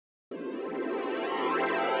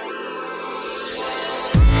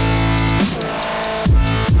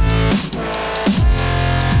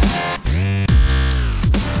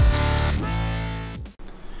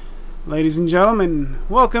Ladies and gentlemen,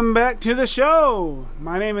 welcome back to the show.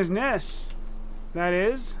 My name is Ness. That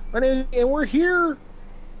is... And we're here.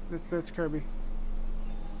 That's Kirby.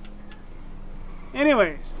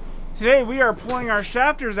 Anyways, today we are pulling our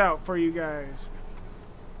shafters out for you guys.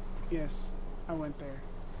 Yes, I went there.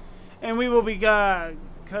 And we will be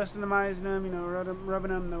customizing them, you know,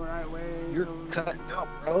 rubbing them the right way. You're cutting out,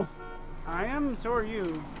 bro. I am, so are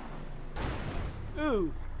you.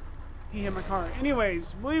 Ooh. He hit my car.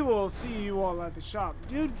 Anyways, we will see you all at the shop.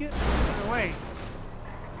 Dude, get out of the way.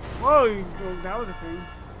 Whoa, that was a thing.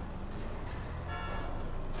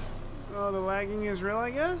 Oh, the lagging is real,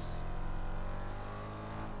 I guess?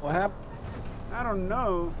 What happened? I don't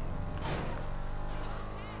know.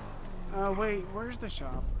 Wait, where's the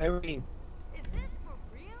shop? I mean, Is this for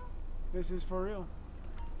real? This is for real.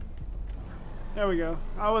 There we go.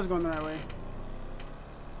 I was going the right way.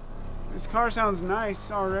 This car sounds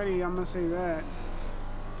nice already, I'm gonna say that.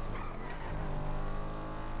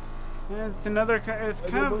 And it's another, it's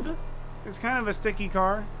kind of a sticky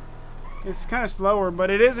car. It's kind of slower, but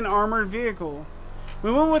it is an armored vehicle.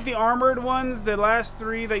 We went with the armored ones, the last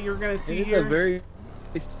three that you're gonna see here. It's a very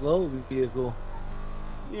slow vehicle.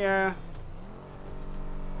 Yeah.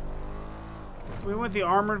 We went the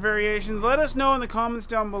armored variations. Let us know in the comments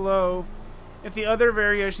down below if the other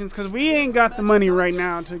variations, because we ain't got the money right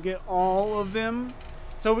now to get all of them.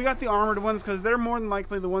 So we got the armored ones because they're more than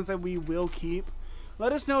likely the ones that we will keep.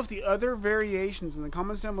 Let us know if the other variations in the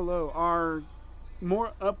comments down below are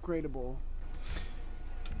more upgradable.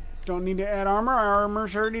 Don't need to add armor. Our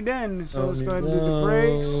armor's already done. So let's go ahead and do the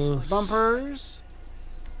brakes, bumpers.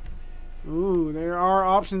 Ooh, there are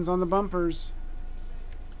options on the bumpers.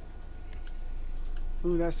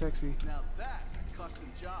 Ooh, that's sexy. Now that's a custom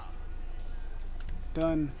job.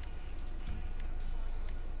 Done.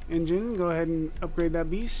 Engine, go ahead and upgrade that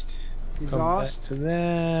beast. Exhaust. Come back to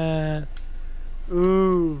that.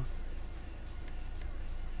 Ooh.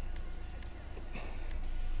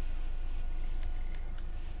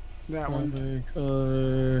 That one.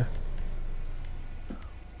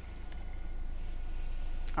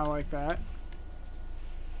 I like that.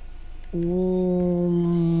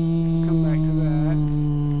 Come back to that.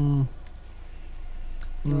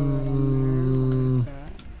 Like that.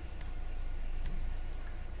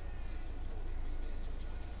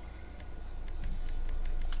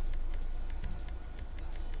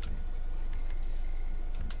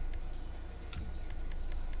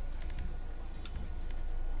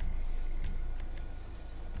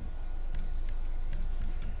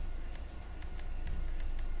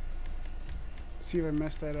 See if I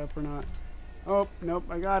messed that up or not. Oh, nope,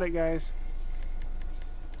 I got it, guys.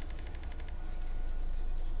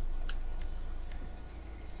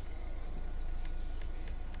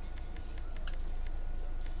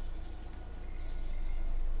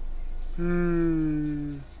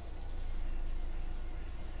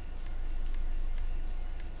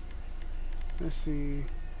 Let's see.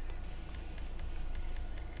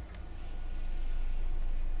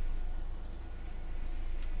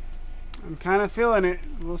 I'm kind of feeling it.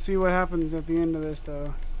 We'll see what happens at the end of this,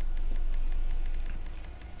 though.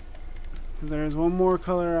 Because there's one more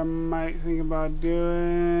color I might think about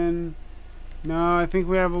doing. No, I think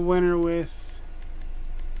we have a winner with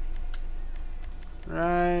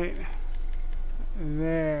right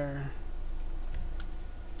there.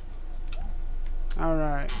 All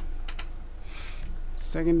right.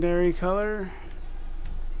 Secondary color.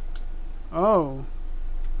 Oh.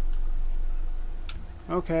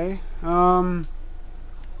 Okay. Oh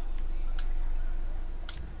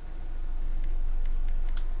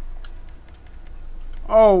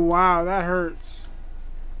wow, that hurts.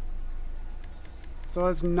 So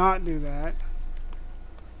let's not do that.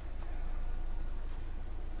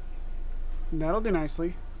 That'll do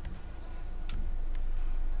nicely.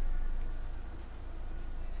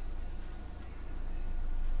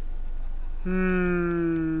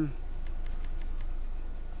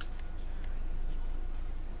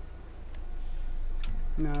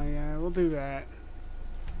 No, yeah, we'll do that.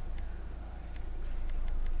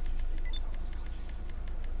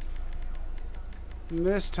 And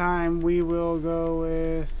this time we will go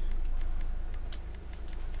with...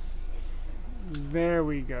 There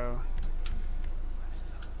we go.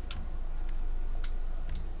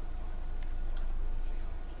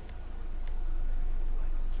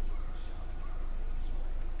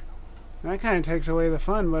 That kind of takes away the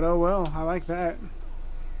fun, but oh well, I like that.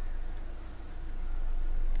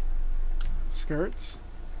 Skirts.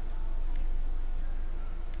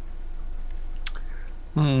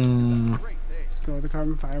 Let's go with the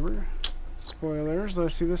carbon fiber. Spoilers.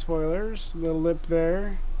 Let's see the spoilers. Little lip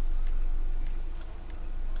there.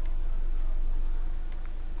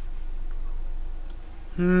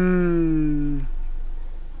 As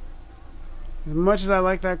much as I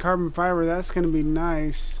like that carbon fiber, that's going to be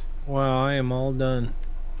nice. Wow, I am all done.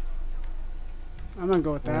 I'm going to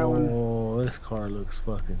go with that one. Oh, this car looks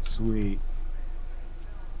fucking sweet.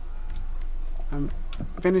 I'm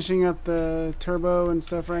finishing up the turbo and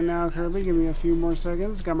stuff right now, Kirby. Give me a few more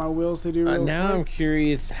seconds. Got my wheels to do real Now quick. I'm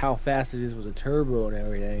curious how fast it is with the turbo and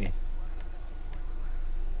everything.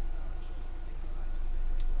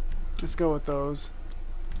 Let's go with those.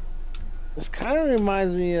 This kind of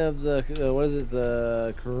reminds me of the what is it,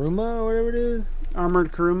 the Kuruma or whatever it is?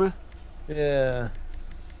 Armored Kuruma. Yeah.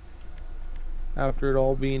 After it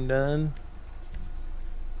all being done.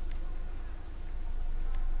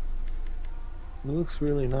 It looks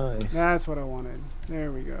really nice. That's what I wanted.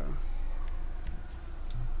 There we go.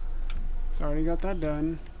 It's already got that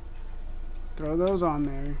done. Throw those on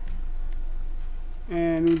there.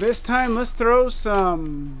 And this time, let's throw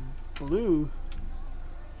some blue.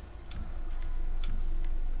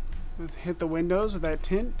 Let's hit the windows with that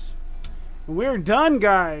tint. And we're done,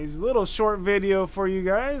 guys. Little short video for you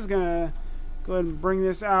guys. Gonna go ahead and bring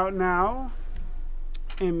this out now.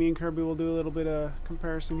 And me and Kirby will do a little bit of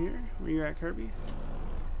comparison here. Where you at, Kirby?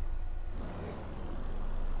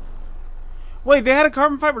 Wait, they had a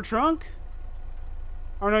carbon fiber trunk?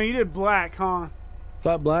 Oh no, you did black, huh?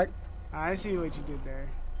 Flat black? I see what you did there.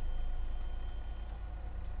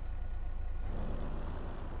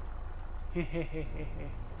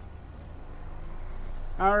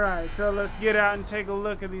 Alright, so let's get out and take a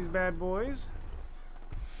look at these bad boys.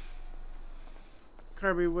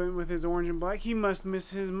 Kirby went with his orange and black. He must miss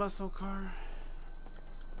his muscle car.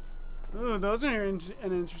 Ooh, those are an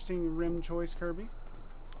interesting rim choice, Kirby.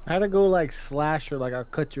 I had to go like slasher, like I'll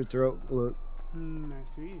cut your throat look. I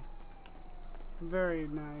see. Very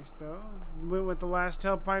nice, though. Went with the last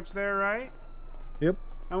tailpipes there, right? Yep.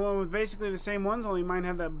 I went with basically the same ones, only mine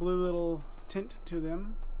have that blue little tint to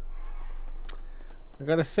them. I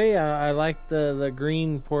gotta say, I like the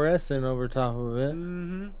green fluorescent over top of it.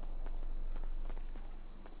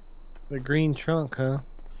 The green trunk, huh?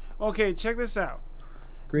 Okay, check this out.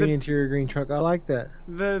 Green interior, green trunk. I like that.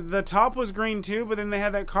 The top was green too, but then they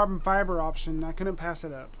had that carbon fiber option. I couldn't pass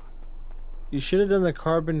it up. You should have done the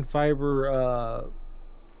carbon fiber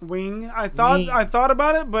Wing. I thought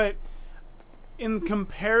about it, but in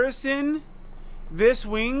comparison, this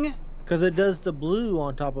wing. because it does the blue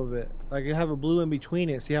on top of it. Like you have a blue in between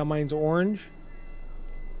it. See how mine's orange?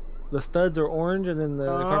 The studs are orange, and then the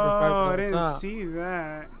carbon fiber on I didn't top. see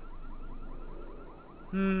that.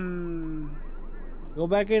 Go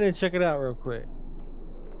back in and check it out real quick.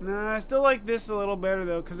 Nah, I still like this a little better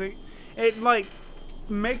though, cause it like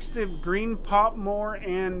makes the green pop more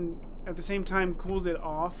and at the same time cools it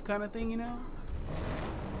off, kind of thing, you know?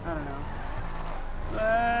 I don't know.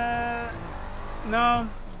 No,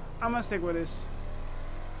 I'm gonna stick with this.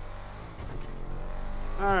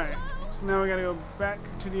 All right, so now we gotta go back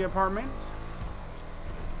to the apartment.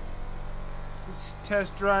 Let's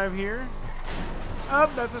test drive here. Oh,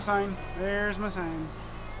 that's a sign. There's my sign.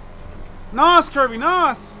 Nos, Kirby,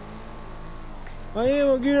 Nos! I am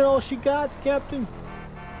gonna get all she got, Captain.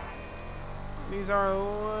 These are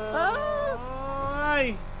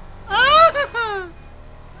I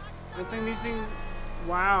think these things.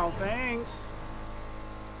 Wow, thanks.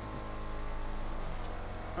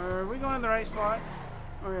 Are we going to the right spot?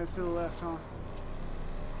 Oh yeah, it's to the left, huh?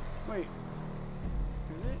 Wait,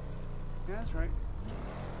 is it? Yeah, that's right.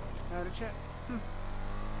 Gotta check.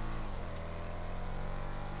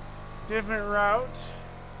 Different route.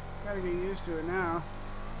 Gotta get used to it now.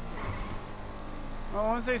 Well,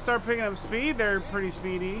 once they start picking up speed, they're pretty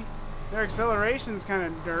speedy. Their acceleration's kind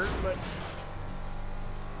of dirt, but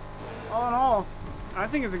all in all, I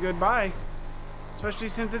think it's a good buy. Especially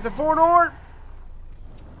since it's a four-door.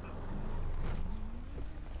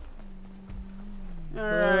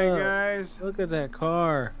 Alright, guys. Look at that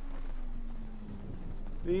car.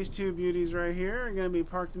 These two beauties right here are going to be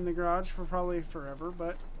parked in the garage for probably forever,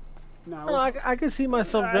 but no. Oh, I can see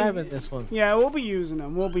myself driving this one. Yeah, we'll be using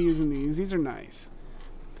them. We'll be using these. These are nice.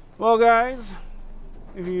 Well, guys,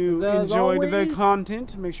 if you As enjoyed the always,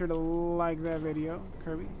 content, make sure to like that video.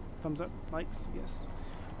 Kirby, thumbs up, likes, yes.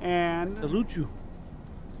 And salute you.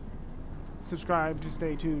 subscribe to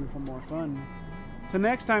stay tuned for more fun. Till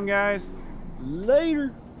next time, guys.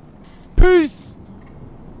 Later. Peace!